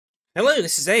Hello,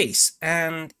 this is Ace,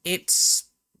 and it's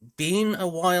been a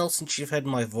while since you've heard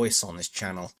my voice on this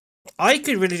channel. I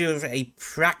could really do with a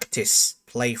practice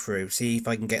playthrough, see if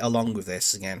I can get along with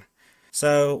this again.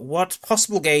 So, what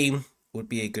possible game would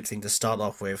be a good thing to start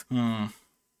off with?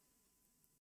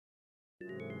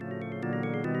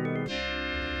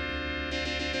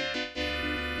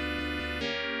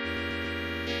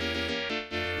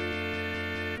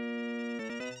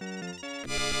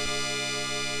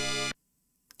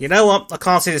 You know what? I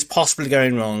can't see this possibly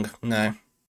going wrong. No.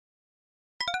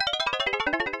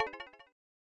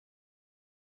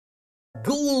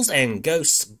 Ghouls and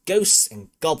Ghosts, Ghosts and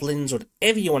Goblins,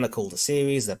 whatever you want to call the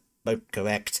series, they're both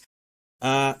correct.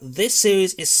 This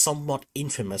series is somewhat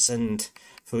infamous and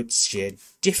for its sheer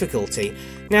difficulty.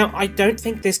 Now, I don't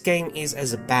think this game is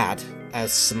as bad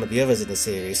as some of the others in the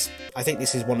series. I think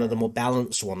this is one of the more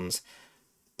balanced ones.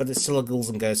 But it's still a Ghouls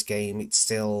and Ghosts game, it's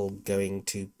still going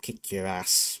to kick your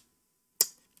ass,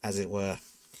 as it were.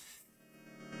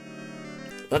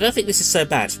 But I don't think this is so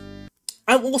bad.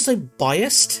 I'm also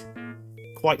biased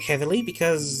quite heavily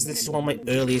because this is one of my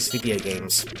earliest video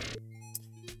games.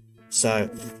 So,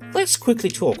 let's quickly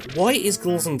talk. Why is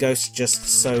Ghouls N Ghosts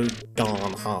just so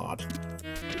darn hard?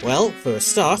 Well, for a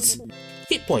start,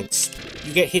 hit points.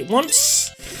 You get hit once,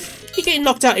 you get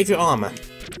knocked out of your armour.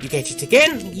 You get hit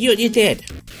again, you're dead.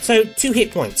 So, 2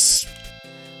 hit points.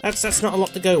 That's not a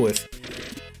lot to go with.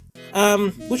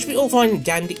 Which would be all fine and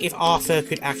dandy if Arthur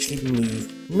could actually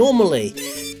move normally.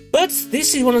 But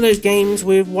this is one of those games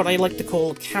with what I like to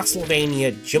call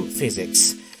Castlevania jump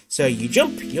physics. So you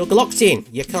jump, you're locked in,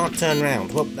 you can't turn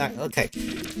around. Well, okay,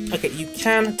 you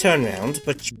can turn around,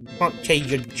 but you can't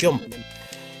change your jump.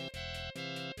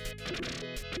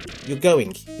 You're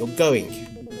going.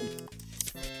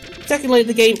 Secondly,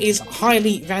 the game is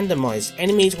highly randomized.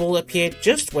 Enemies will appear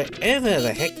just wherever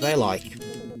the heck they like.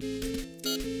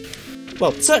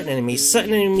 Well, certain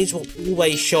enemies will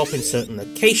always show up in certain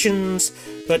locations,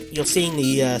 but you're seeing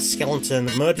the skeleton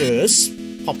murderers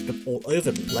popped up all over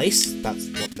the place, that's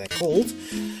what they're called,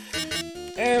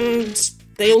 and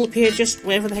they all appear just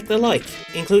wherever the heck they like,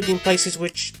 including places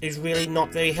which is really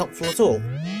not very helpful at all.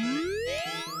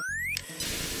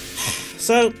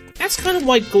 So, that's kind of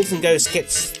why Ghouls N Ghosts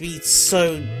gets to be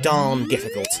so darn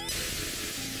difficult.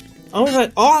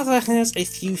 Arthur has a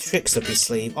few tricks up his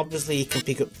sleeve. Obviously, he can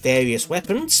pick up various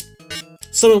weapons,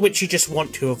 some of which you just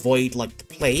want to avoid like the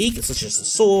plague, such as the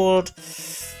sword,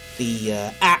 the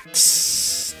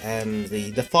axe, and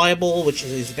the fireball, which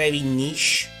is very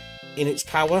niche in its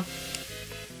power.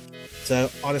 So,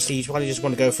 honestly, you probably just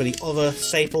want to go for the other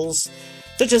staples,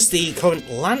 such as the current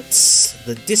lance,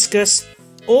 the discus,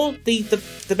 or the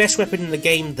best weapon in the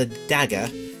game, the dagger,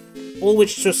 all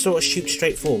which just sort of shoot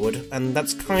straight forward, and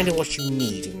that's kind of what you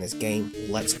need in this game,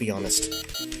 let's be honest.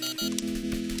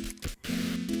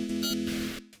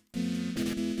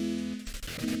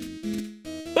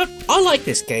 But I like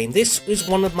this game. This was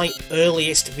one of my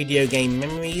earliest video game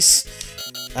memories.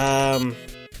 Now,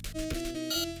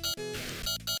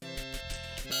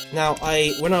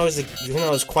 when I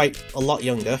was quite a lot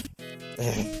younger,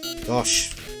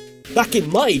 gosh, back in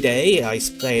my day, I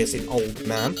play as an old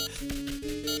man.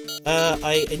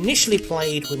 I initially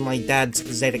played with my dad's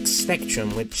ZX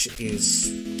Spectrum, which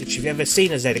if you've ever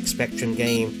seen a ZX Spectrum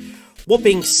game,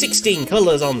 whopping 16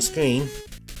 colours on screen.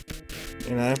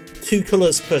 You know, 2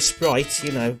 colours per sprite,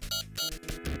 you know.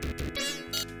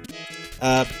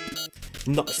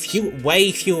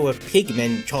 Way fewer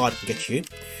pigmen tried to get you,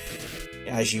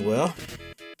 as you were.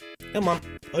 Come on,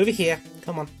 over here.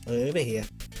 Come on, over here.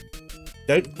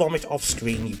 Don't vomit off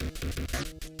screen, you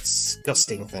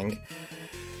disgusting thing.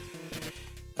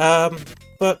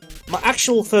 But my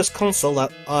actual first console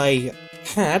that I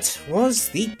had was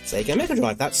the Sega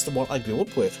Megadrive. That's the one I grew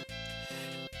up with.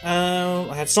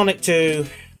 I had Sonic 2,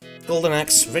 Golden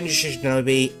Axe, Revenge of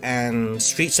Shinobi, and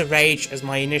Streets of Rage as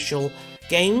my initial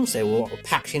games. They were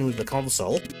packed in with the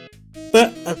console.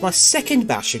 But as my second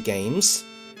batch of games,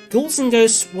 Ghouls N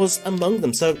Ghosts was among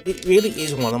them, so it really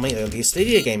is one of my earliest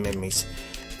video game memories.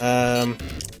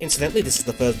 Incidentally, this is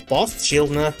the first boss,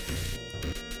 Shieldner.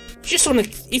 Just want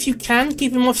to, if you can,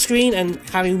 keep him off screen and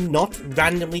have him not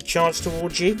randomly charge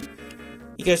towards you.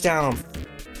 He goes down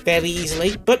fairly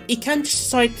easily, but he can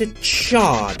decide to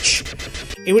charge.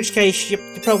 In which case, you're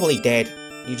probably dead.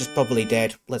 You're just probably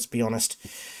dead, let's be honest.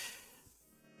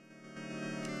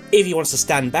 If he wants to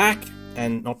stand back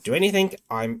and not do anything,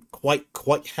 I'm quite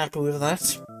happy with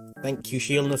that. Thank you,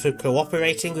 Shieldner, for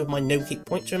cooperating with my no hit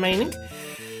points remaining.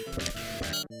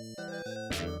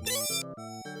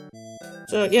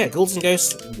 So yeah, Ghouls N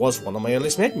Ghosts was one of my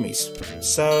earliest memories.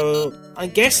 So I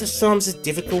guess in terms of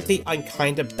difficulty, I'm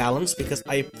kind of balanced because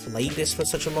I played this for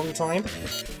such a long time.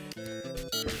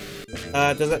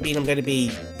 Does that mean I'm going to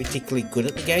be particularly good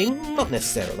at the game? Not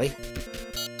necessarily.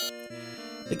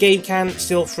 The game can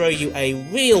still throw you a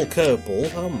real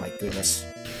curveball, oh my goodness,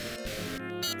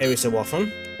 every so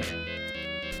often.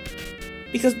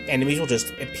 Because enemies will just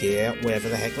appear wherever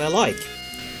the heck they're like.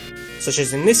 Such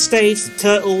as in this stage, the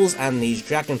turtles and these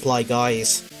dragonfly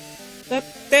guys.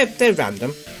 They're random.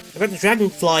 In fact, the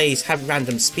dragonflies have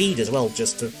random speed as well,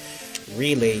 just to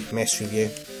really mess with you.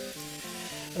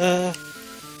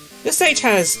 This stage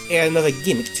has another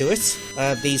gimmick to it.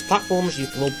 These platforms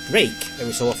will break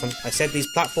every so often. I said these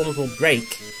platforms will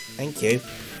break. Thank you.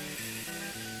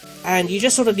 And you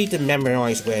just sort of need to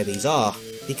memorise where these are,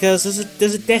 because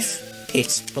there's a death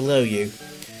pit below you.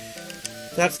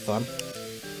 That's fun.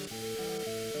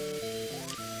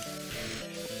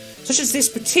 Such as this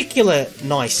particular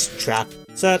nice trap.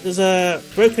 So there's a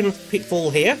broken pitfall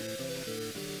here,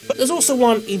 but there's also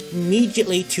one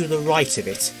immediately to the right of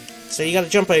it. So you gotta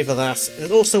jump over that.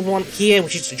 There's also one here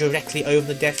which is directly over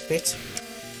the death pit.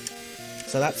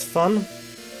 So that's fun.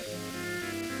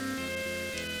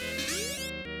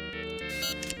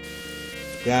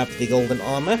 Grab the golden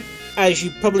armour. As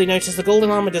you probably noticed, the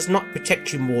golden armour does not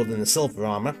protect you more than the silver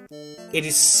armour. It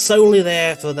is solely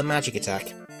there for the magic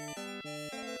attack.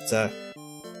 So,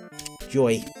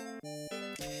 joy.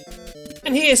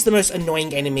 And here's the most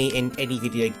annoying enemy in any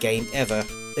video game ever.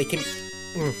 They can...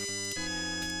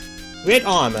 Red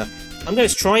armour. I'm going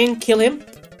to try and kill him,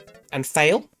 and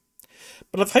fail.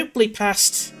 But I've hopefully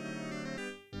passed...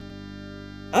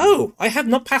 Oh! I have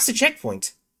not passed a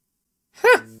checkpoint!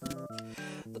 Huh!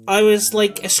 I was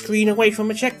like a screen away from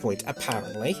a checkpoint,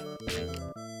 apparently.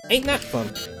 Ain't that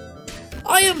fun?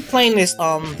 I am playing this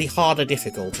on the harder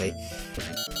difficulty,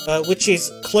 which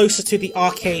is closer to the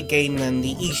arcade game than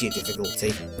the easier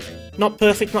difficulty. Not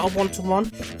perfect, not a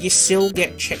one-to-one. You still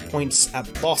get checkpoints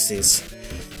at bosses,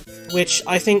 which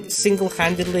I think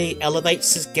single-handedly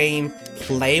elevates this game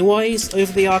play-wise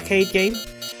over the arcade game.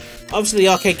 Obviously the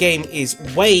arcade game is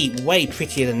way, way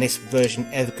prettier than this version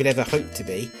could ever hope to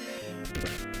be.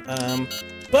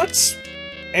 But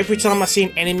every time I see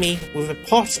an enemy with a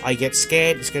pot, I get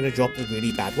scared it's going to drop a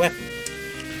really bad weapon.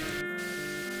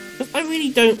 But I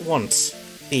really don't want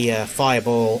the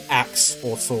fireball, axe,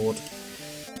 or sword.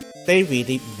 They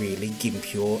really, really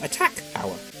gimp your attack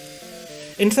power.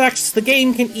 In fact, the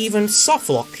game can even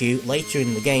softlock you later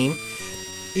in the game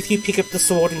if you pick up the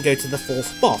sword and go to the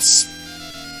 4th boss.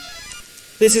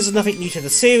 This is nothing new to the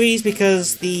series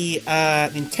because the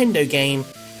Nintendo game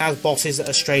has bosses that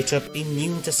are straight up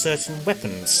immune to certain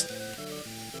weapons.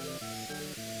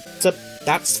 So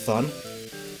that's fun.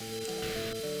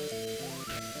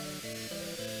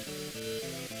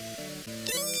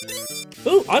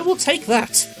 Ooh, I will take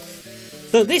that!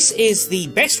 So this is the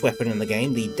best weapon in the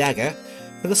game, the dagger,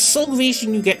 for the sole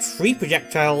reason you get 3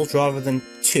 projectiles rather than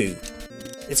 2.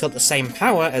 It's got the same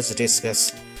power as the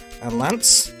discus and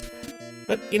lance,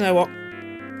 but you know what?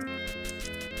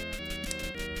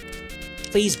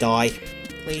 Please die.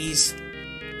 Please.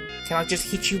 Can I just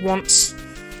hit you once?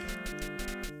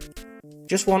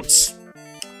 Just once.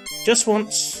 Just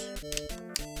once.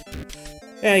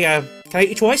 There you go. Can I hit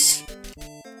you twice?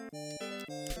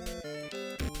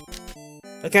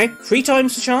 Okay, 3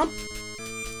 times the charm.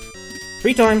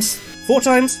 3 times. 4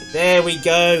 times. There we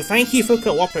go. Thank you for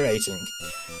cooperating.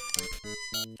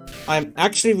 I'm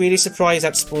actually really surprised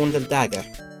that spawned a dagger.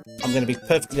 I'm going to be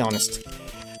perfectly honest.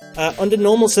 Under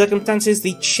normal circumstances,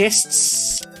 the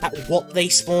chests at what they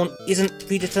spawn isn't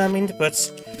predetermined,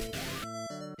 but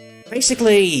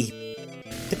basically,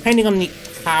 depending on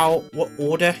what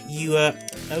order you oh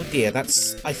dear,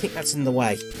 I think that's in the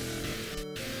way.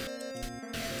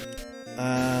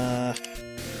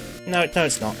 No,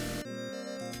 it's not.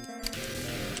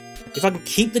 If I can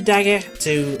keep the dagger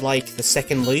to like the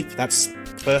 2nd loop, that's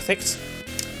perfect.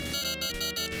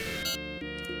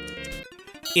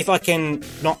 If I can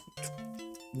not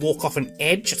walk off an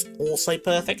edge, it's also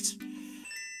perfect.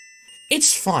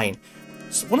 It's fine.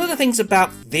 So one of the things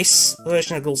about this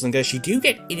version of Ghouls N Ghosts, you do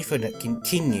get infinite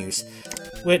continues,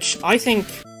 which I think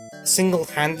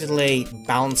single-handedly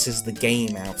balances the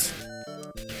game out.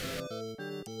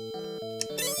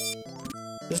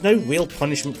 There's no real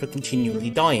punishment for continually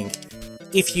dying.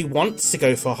 If you want to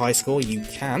go for a high score, you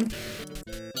can.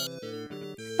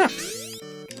 Huh.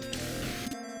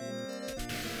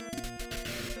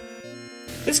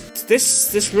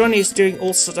 This run is doing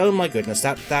all sorts. Oh my goodness,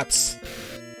 that's.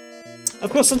 Of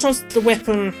course, sometimes the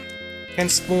weapon can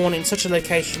spawn in such a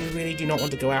location you really do not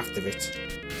want to go after it.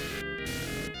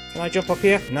 Can I jump up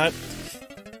here? No.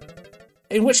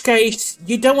 In which case,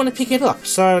 you don't want to pick it up,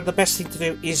 so the best thing to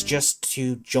do is just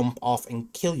to jump off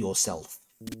and kill yourself.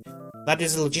 That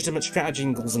is a legitimate strategy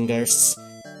in Ghouls N Ghosts,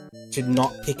 to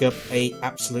not pick up a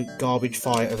absolute garbage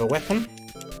fire of a weapon.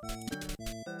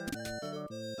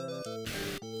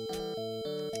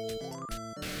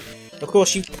 Of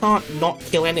course, you can't not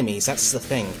kill enemies, that's the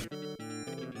thing.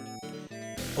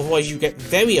 Otherwise you get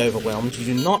very overwhelmed, you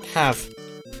do not have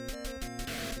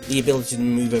the ability to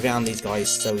move around these guys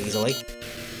so easily.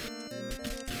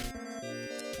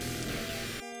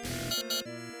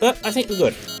 But I think we're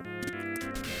good.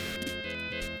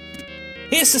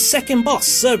 Here's the second boss,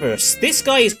 Cerberus. This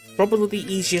guy is probably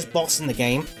the easiest boss in the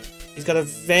game. He's got a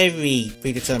very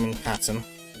predetermined pattern.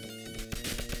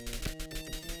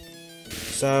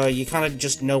 So you kind of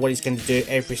just know what he's going to do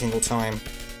every single time.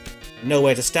 Know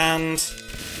where to stand.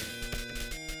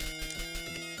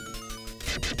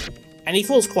 And he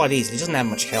falls quite easily, he doesn't have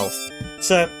much health.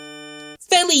 So,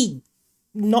 fairly,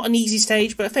 not an easy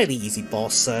stage, but a fairly easy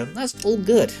boss, so that's all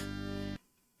good.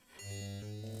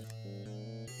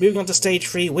 Moving on to stage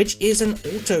 3, which is an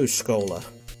auto-scroller.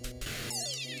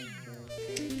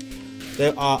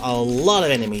 There are a lot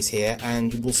of enemies here,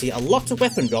 and you will see a lot of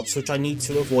weapon drops, which I need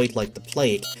to avoid like the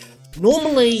plague.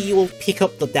 Normally, you will pick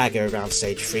up the dagger around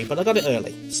stage 3, but I got it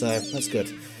early, so that's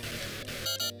good.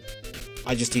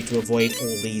 I just need to avoid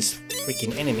all these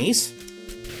freaking enemies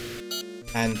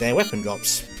and their weapon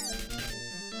drops.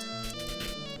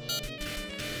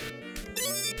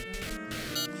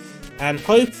 And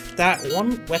hope that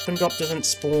one weapon drop doesn't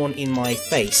spawn in my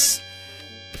face.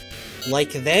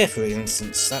 Like there, for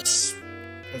instance. That's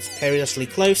perilously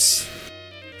close.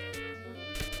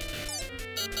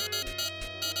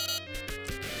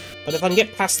 But if I can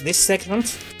get past this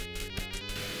segment,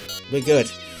 we're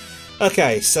good.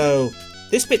 Okay, so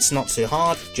this bit's not too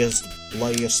hard. Just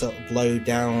blow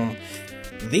down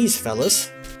these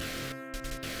fellas,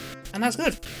 and that's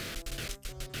good.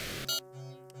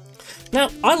 Now,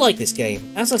 I like this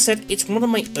game. As I said, it's one of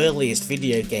my earliest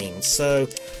video games, so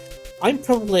I'm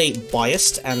probably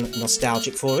biased and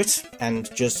nostalgic for it, and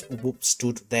just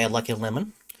stood there like a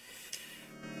lemon.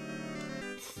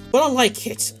 But I like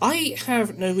it. I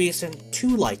have no reason to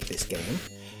like this game,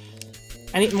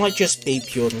 and it might just be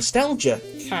pure nostalgia,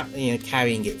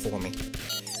 carrying it for me.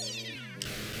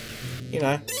 You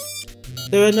know,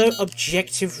 there are no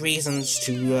objective reasons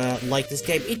to like this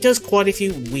game. It does quite a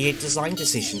few weird design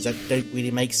decisions that don't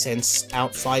really make sense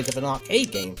outside of an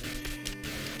arcade game.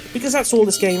 Because that's all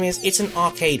this game is, it's an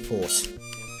arcade port.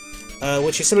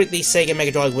 Which is something the Sega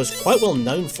Megadrive was quite well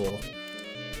known for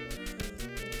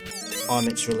on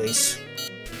its release.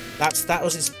 That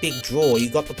was its big draw. You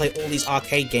got to play all these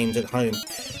arcade games at home.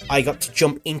 I got to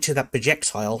jump into that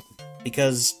projectile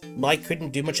because I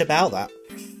couldn't do much about that.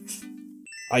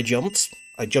 I jumped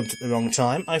at the wrong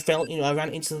time, I fell, I ran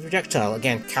into the projectile.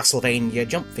 Again, Castlevania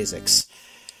jump physics.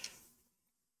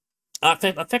 In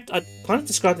fact, I'd kind of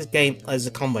describe this game as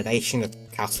a combination of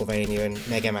Castlevania and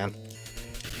Mega Man.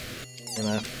 You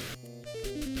know,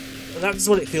 that's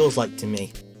what it feels like to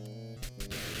me.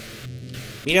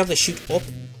 Being able to shoot up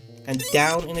and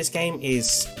down in this game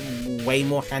is way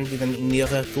more handy than in the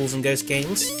other Ghouls N Ghosts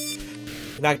games.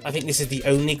 In fact, I think this is the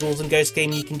only Ghouls N Ghosts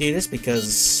game you can do this,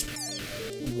 because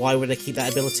why would I keep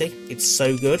that ability? It's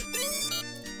so good.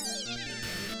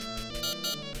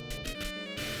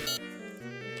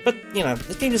 But,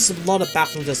 this game has a lot of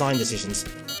baffling design decisions.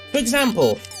 For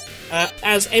example,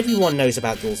 as everyone knows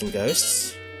about Ghouls N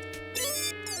Ghosts,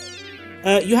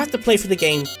 you have to play through the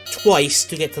game twice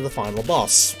to get to the final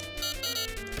boss.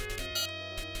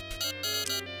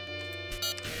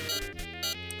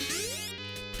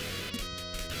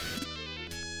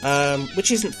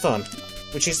 Which isn't fun.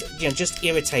 Which is, just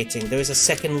irritating. There is a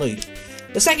second loop.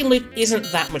 The second loop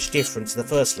isn't that much different to the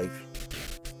first loop.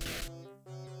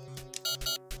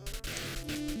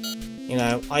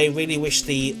 I really wish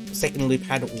the second loop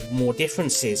had more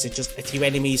differences. It's just a few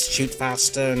enemies shoot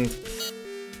faster, and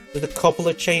with a couple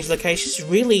of changed locations. It's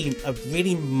really a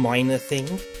really minor thing.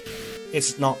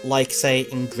 It's not like, say,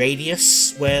 in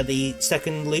Gradius, where the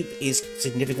second loop is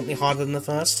significantly harder than the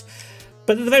first.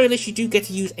 But at the very least, you do get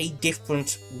to use a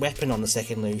different weapon on the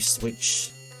second loop,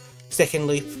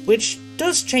 which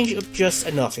does change it up just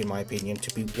enough, in my opinion,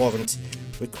 to warrant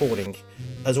recording,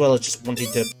 as well as just wanting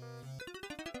to...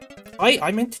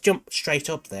 I meant to jump straight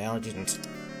up there, I didn't.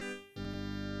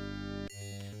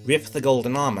 Rip the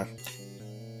golden armor.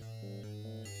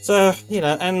 So,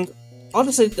 and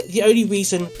honestly, the only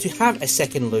reason to have a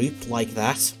second loop like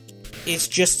that is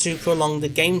just to prolong the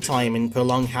game time and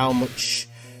prolong how much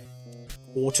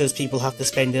quarters people have to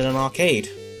spend in an arcade.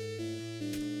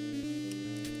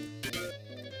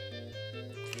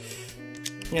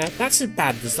 You know, that's a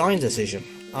bad design decision.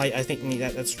 I think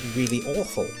that's really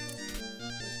awful.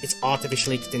 It's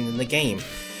artificially extending the game.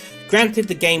 Granted,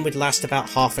 the game would last about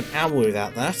half an hour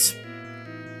without that,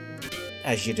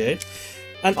 as you do.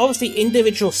 And obviously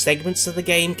individual segments of the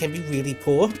game can be really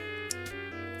poor.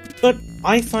 But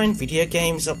I find video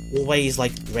games are always,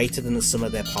 like, greater than the sum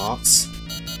of their parts.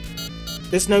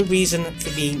 There's no reason for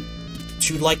me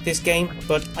to like this game,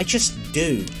 but I just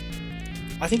do.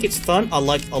 I think it's fun. I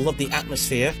love the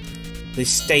atmosphere. The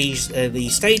stage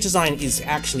design is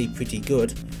actually pretty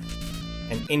good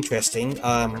and interesting.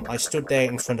 I stood there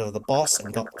in front of the boss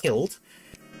and got killed.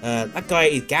 That guy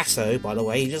is Gasso, by the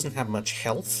way. He doesn't have much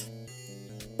health,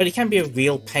 but he can be a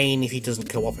real pain if he doesn't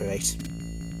cooperate.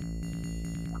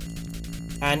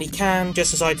 And he can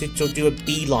just decide to do a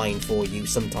beeline for you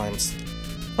sometimes.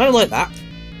 I don't like that.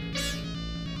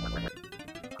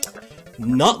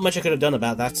 Not much I could have done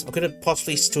about that. I could have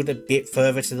possibly stood a bit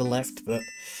further to the left, but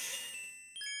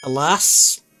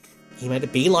alas, he made a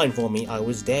beeline for me. I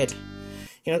was dead.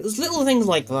 You know, there's little things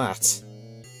like that.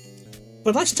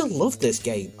 But I still love this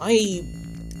game.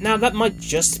 Now, that might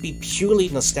just be purely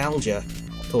nostalgia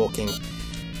talking.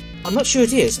 I'm not sure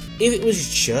it is. If it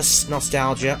was just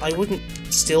nostalgia, I wouldn't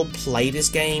still play this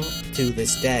game to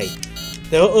this day.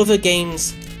 There are other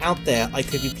games out there I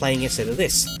could be playing instead of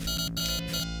this.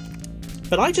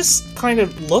 But I just kind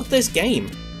of love this game.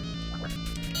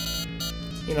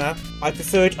 You know, I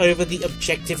prefer it over the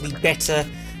objectively better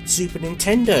Super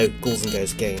Nintendo Ghouls N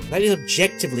Ghosts game. That is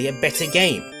objectively a better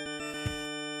game.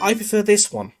 I prefer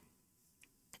this one.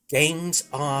 Games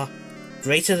are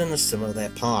greater than the sum of their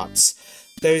parts.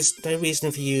 There's no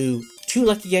reason for you to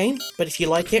like a game, but if you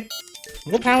like it,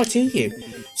 more power to you.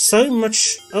 So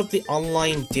much of the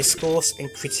online discourse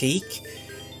and critique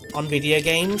on video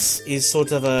games is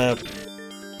sort of a...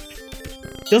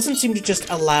 doesn't seem to just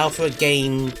allow for a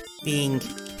game being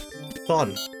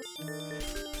fun.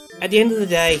 At the end of the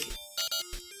day,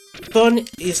 fun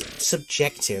is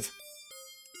subjective.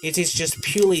 It is just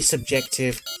purely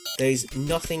subjective. There is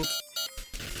nothing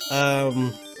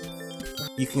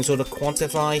you can sort of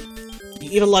quantify.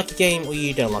 You either like a game or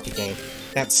you don't like a game.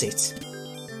 That's it.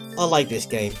 I like this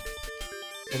game.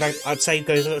 In fact, I'd say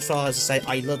go as far as to say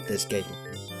I love this game.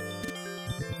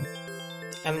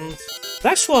 And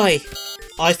that's why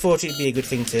I thought it'd be a good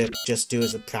thing to just do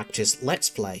as a practice Let's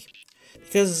Play.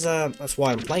 Because that's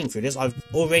why I'm playing through this. I've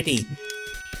already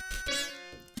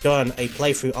done a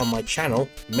playthrough on my channel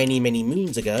many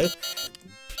moons ago.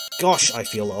 Gosh, I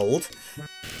feel old.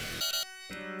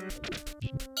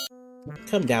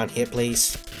 Come down here,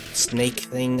 please. Snake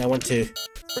thing. I want to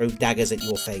throw daggers at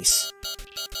your face.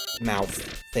 Mouth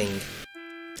thing.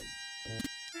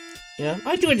 You know,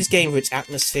 I enjoy this game for its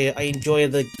atmosphere. I enjoy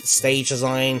the stage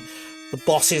design. The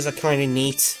bosses are kind of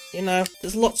neat. You know,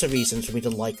 there's lots of reasons for me to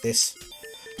like this.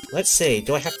 Let's see.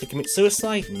 Do I have to commit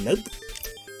suicide? Nope.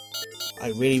 I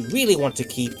really want to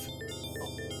keep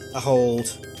a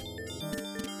hold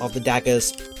of the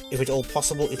daggers. If at all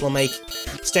possible, it'll make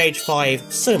Stage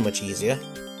 5 so much easier.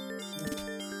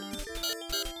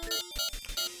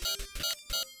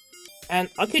 And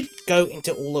I could go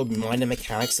into all the minor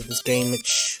mechanics of this game,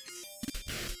 which,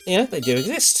 yeah, they do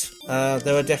exist.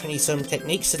 There are definitely some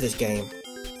techniques to this game.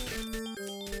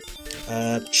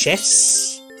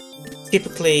 Chess.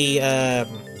 Typically,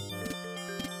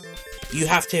 you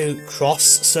have to cross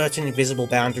certain invisible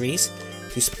boundaries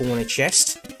to spawn a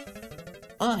chest.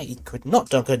 I could not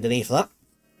dunk underneath that.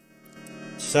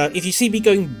 So, if you see me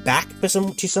going back to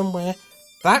somewhere,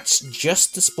 that's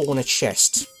just to spawn a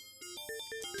chest.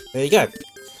 There you go.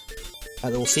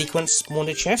 That little sequence spawned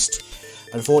a chest.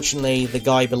 Unfortunately, the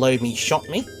guy below me shot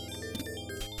me.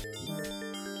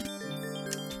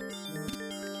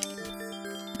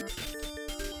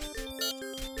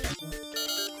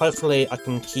 Hopefully I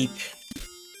can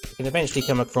eventually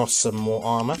come across some more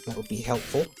armor. That would be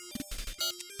helpful.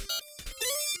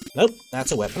 Nope,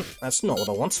 that's a weapon. That's not what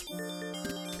I want.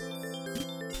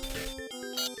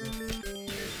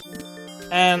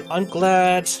 And I'm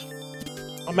glad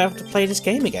I'm able to play this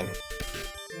game again.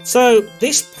 So,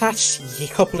 this past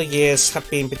couple of years have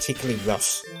been particularly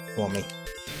rough for me.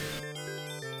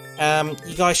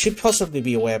 You guys should possibly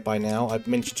be aware by now, I've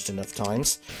mentioned it enough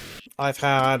times. I've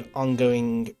had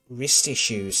ongoing wrist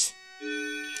issues.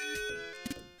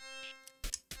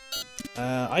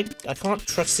 I can't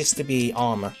trust this to be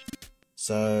armor,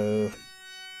 so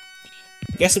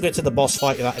guess we'll go to the boss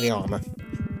fight without any armor.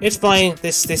 It's fine.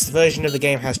 This version of the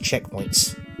game has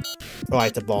checkpoints prior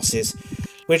to bosses,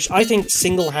 which I think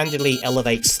single-handedly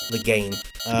elevates the game,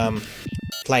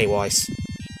 play-wise.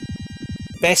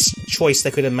 Best choice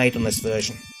they could have made on this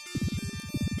version.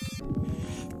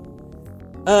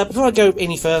 Before I go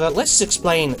any further, let's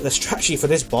explain the strategy for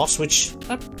this boss, which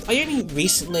I only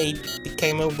recently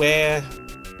became aware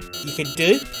you could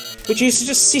do, which is to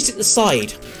just sit at the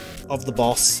side of the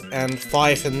boss and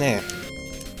fire from there.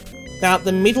 Now,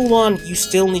 the middle one you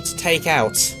still need to take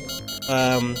out.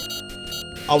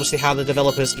 Obviously how the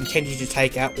developers intended you to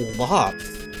take out all the hearts.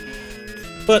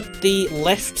 But the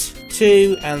left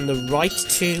two and the right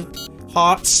two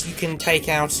hearts you can take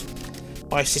out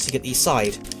by sitting at the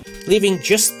side, leaving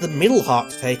just the middle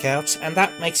heart to take out, and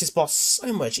that makes this boss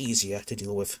so much easier to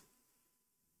deal with.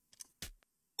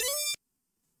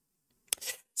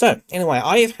 So, anyway,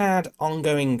 I have had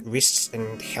ongoing wrist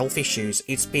and health issues.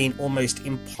 It's been almost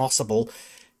impossible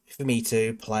for me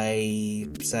to play,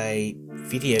 say,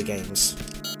 video games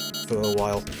for a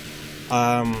while.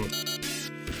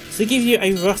 To give you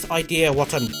a rough idea of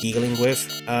what I'm dealing with,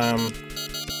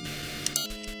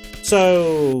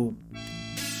 so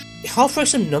I'll throw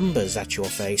some numbers at your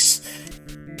face,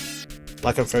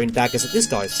 like I'm throwing daggers at this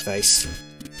guy's face.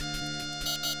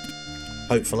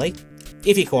 Hopefully.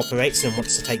 If he cooperates and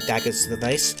wants to take daggers to the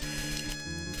face.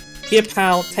 Here,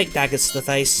 pal, take daggers to the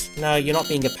face. No, you're not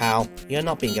being a pal. You're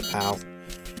not being a pal.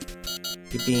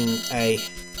 You're being a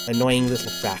annoying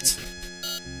little brat.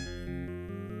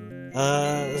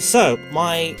 So,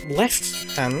 my left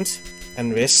hand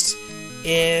and wrist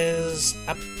is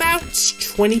about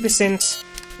 20%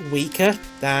 weaker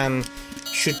than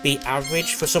should be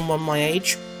average for someone my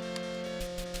age.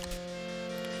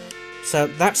 So,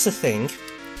 that's the thing.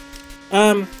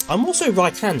 I'm also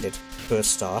right-handed, for a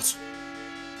start.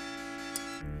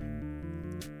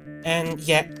 And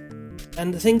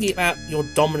the thing about your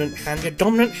dominant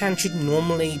hand should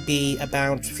normally be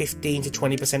about 15 to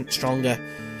 20% stronger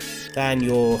than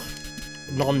your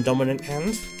non-dominant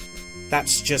hand.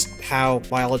 That's just how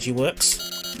biology works.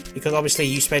 Because obviously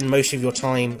you spend most of your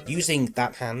time using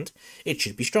that hand, it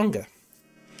should be stronger.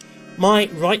 My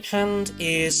right hand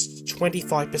is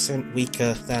 25%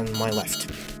 weaker than my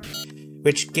left.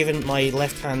 Which, given my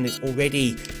left hand is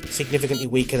already significantly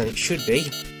weaker than it should be,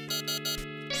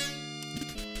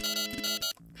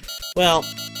 well,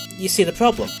 you see the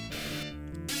problem.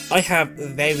 I have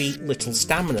very little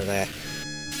stamina there.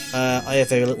 I have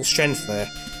very little strength there.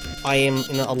 I am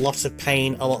in a lot of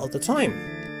pain a lot of the time.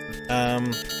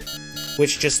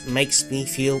 Which just makes me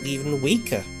feel even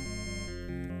weaker.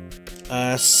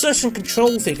 Certain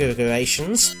control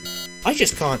configurations I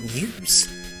just can't use.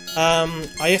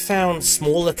 I have found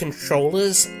smaller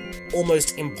controllers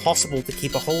almost impossible to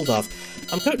keep a hold of.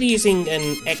 I'm currently using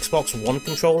an Xbox One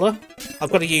controller.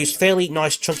 I've got to use fairly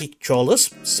nice chunky controllers,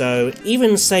 so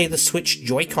even, say, the Switch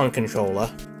Joy-Con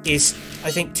controller is,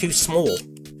 I think, too small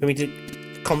for me to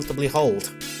comfortably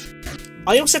hold.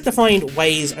 I also have to find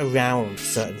ways around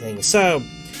certain things, so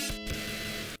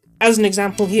as an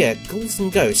example here, Ghouls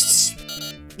N Ghosts.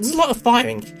 There's a lot of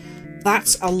firing.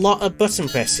 That's a lot of button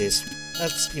presses.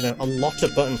 That's, you know, a lot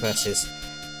of button presses.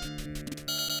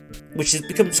 Which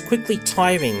becomes quickly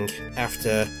tiring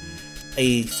after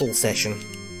a full session.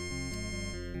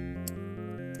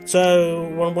 So,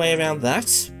 one way around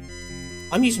that,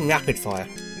 I'm using rapid fire.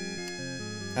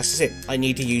 That's just it. I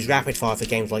need to use rapid fire for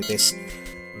games like this.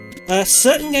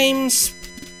 Certain games,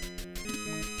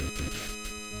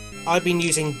 I've been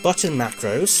using button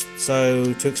macros.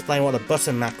 So, to explain what a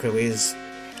button macro is,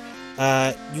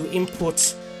 you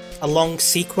input a long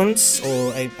sequence,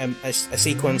 or a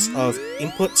sequence of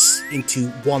inputs into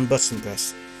one button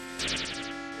press.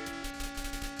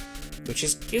 Which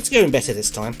is, it's going better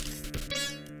this time.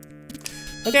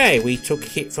 Okay, we took a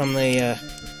hit from the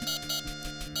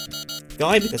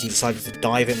guy because he decided to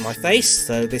dive in my face,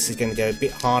 so this is going to go a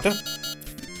bit harder.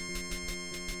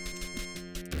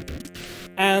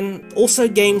 And also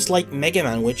games like Mega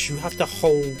Man, which you have to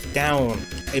hold down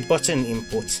a button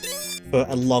input for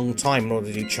a long time in order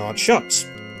to do charge shots.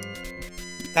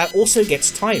 That also gets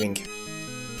tiring.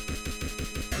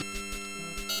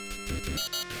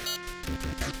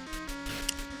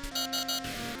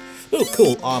 Oh,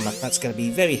 cool armor. That's going to be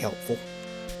very helpful.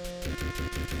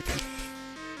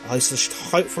 I should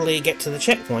hopefully get to the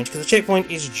checkpoint, because the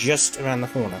checkpoint is just around the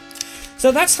corner.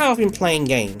 So that's how I've been playing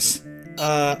games.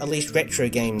 At least retro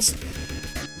games.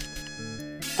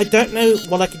 I don't know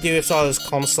what I could do as far as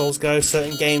consoles go.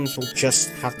 Certain games will just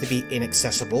have to be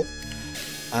inaccessible.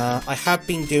 I have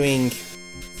been doing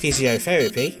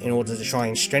physiotherapy in order to try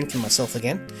and strengthen myself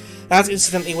again. That's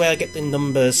incidentally where I get the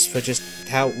numbers for just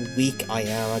how weak I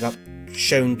am. I got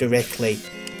shown directly,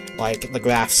 like, the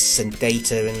graphs and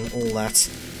data and all that.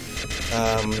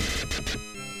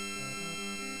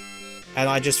 And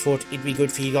I just thought it'd be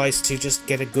good for you guys to just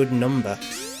get a good number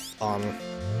on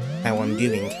how I'm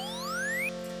doing.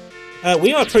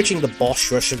 We are approaching the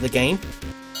boss rush of the game.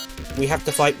 We have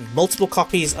to fight multiple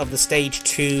copies of the Stage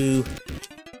 2...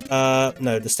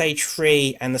 no, the Stage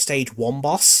 3 and the Stage 1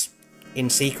 boss in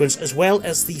sequence, as well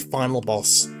as the final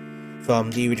boss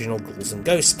from the original Ghouls N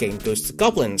Ghosts game, Ghosts N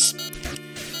Goblins.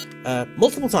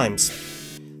 Multiple times.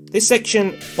 This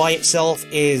section by itself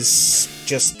is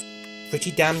just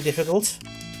pretty damn difficult.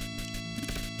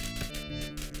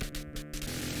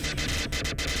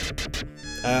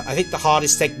 I think the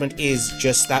hardest segment is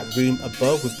just that room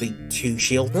above with the 2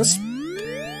 shielders.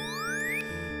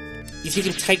 If you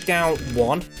can take down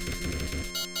one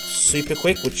super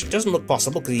quick, which doesn't look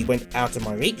possible because he went out of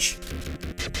my reach.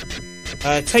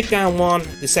 Take down one,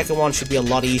 the second one should be a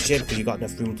lot easier because you've got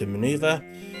enough room to maneuver.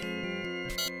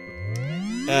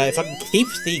 If I can keep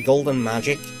the golden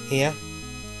magic here.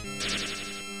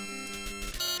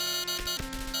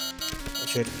 I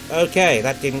should. Okay,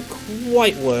 that didn't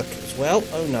quite work as well.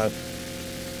 Oh no.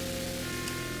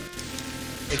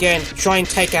 Again, try and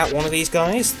take out one of these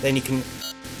guys, then you can...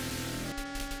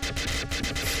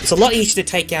 It's a lot easier to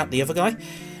take out the other guy.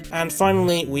 And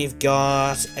finally, we've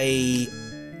got a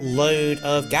load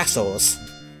of gas ores.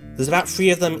 There's about 3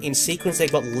 of them in sequence.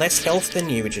 They've got less health than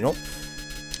the original.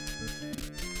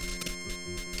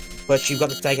 But you've got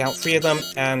to take out 3 of them,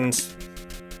 and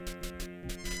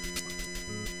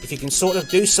if you can sort of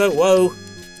do so... Whoa!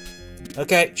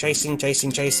 Okay, chasing,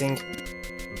 chasing, chasing.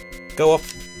 Go up.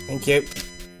 Thank you.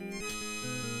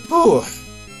 Whew.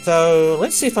 So,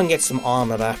 let's see if I can get some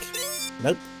armor back.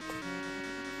 Nope.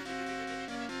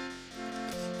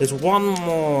 There's one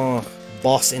more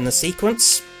boss in the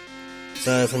sequence.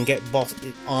 So if I can get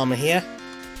armor here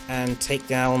and take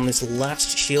down this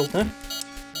last shielder,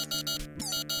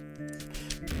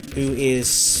 who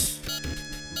is...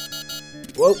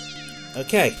 Whoa!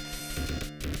 Okay.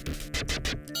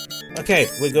 Okay,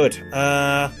 we're good. If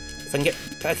I can get...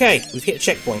 Okay, we've hit a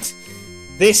checkpoint.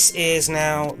 This is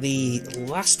now the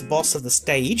last boss of the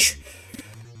stage.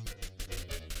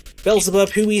 Beelzebub,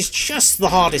 who is just the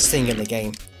hardest thing in the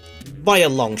game. By a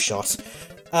long shot.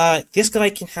 This guy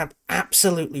can have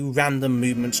absolutely random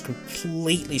movements,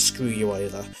 completely screw you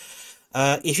over.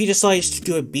 If he decides to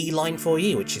do a beeline for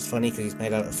you, which is funny because he's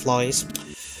made out of flies.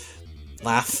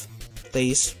 Laugh,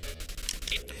 please.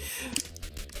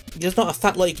 There's not a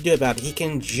fat lot you can do about it. He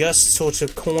can just sort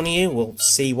of corner you. We'll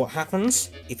see what happens.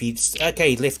 If he's...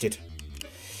 Okay, lifted.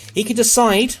 He can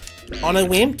decide, on a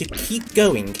whim, to keep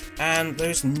going, and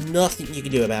there's nothing you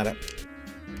can do about it.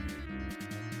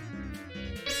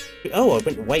 Oh, I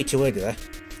went way too early there.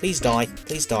 Please die.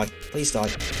 Please die. Please die.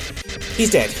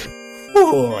 He's dead.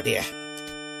 Oh, dear.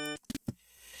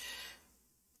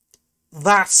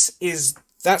 That's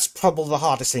probably the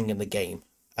hardest thing in the game.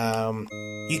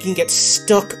 You can get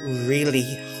stuck really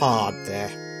hard there.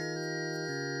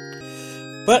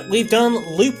 But we've done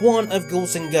Loop 1 of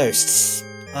Ghouls N Ghosts.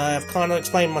 I've kind of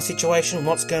explained my situation,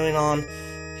 what's going on,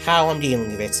 how I'm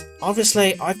dealing with it.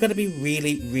 Obviously, I've got to be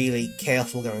really, really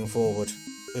careful going forward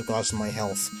with regards to my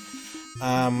health.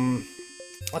 I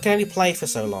can only play for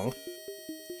so long.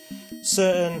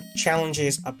 Certain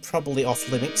challenges are probably off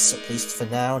limits, at least for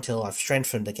now, until I've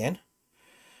strengthened again.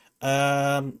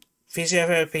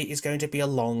 Physiotherapy is going to be a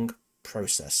long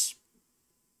process.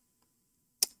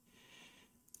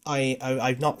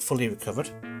 I've not fully recovered.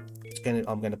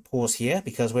 I'm going to pause here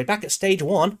because we're back at stage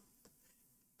 1.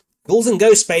 Ghouls N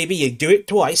Ghosts, baby, you do it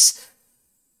twice.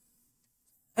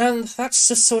 And that's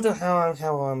just sort of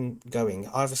how I'm going.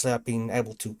 Obviously, I've been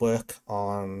able to work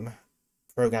on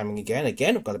programming again.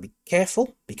 Again, I've got to be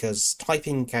careful because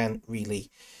typing can really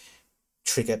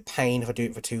trigger pain if I do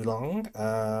it for too long.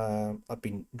 I've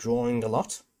been drawing a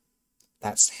lot.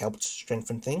 That's helped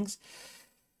strengthen things.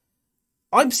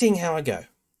 I'm seeing how I go.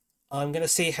 I'm going to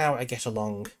see how I get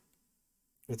along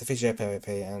with the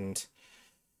physiotherapy, and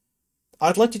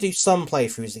I'd like to do some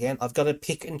playthroughs again. I've got to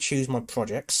pick and choose my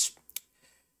projects.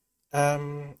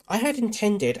 I had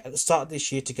intended at the start of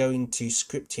this year to go into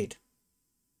scripted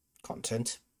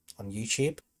content on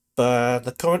YouTube, but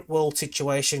the current world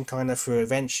situation kind of threw a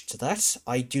wrench to that.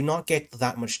 I do not get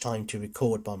that much time to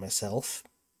record by myself.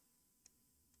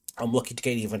 I'm lucky to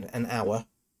get even an hour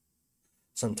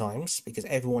sometimes because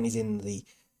everyone is in the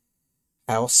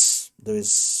house.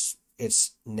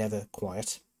 It's never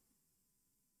quiet.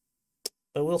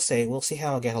 But we'll see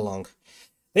how I get along.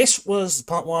 This was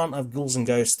part 1 of Ghouls N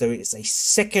Ghosts. There is a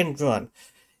second run.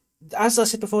 As I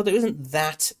said before, there isn't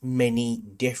that many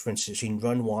differences between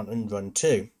run 1 and run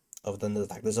 2, other than the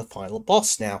fact there's a final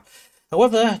boss now.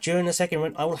 However, during the second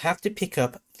run, I will have to pick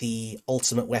up the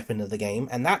ultimate weapon of the game,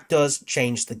 and that does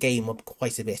change the game up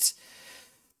quite a bit.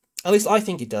 At least I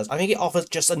think it does. I think it offers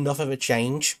just enough of a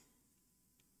change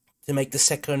to make the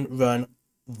second run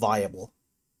viable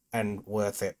and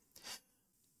worth it.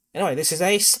 Anyway, this is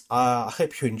Ace. I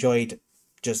hope you enjoyed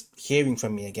just hearing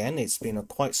from me again. It's been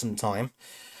quite some time.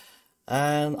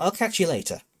 And I'll catch you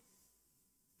later.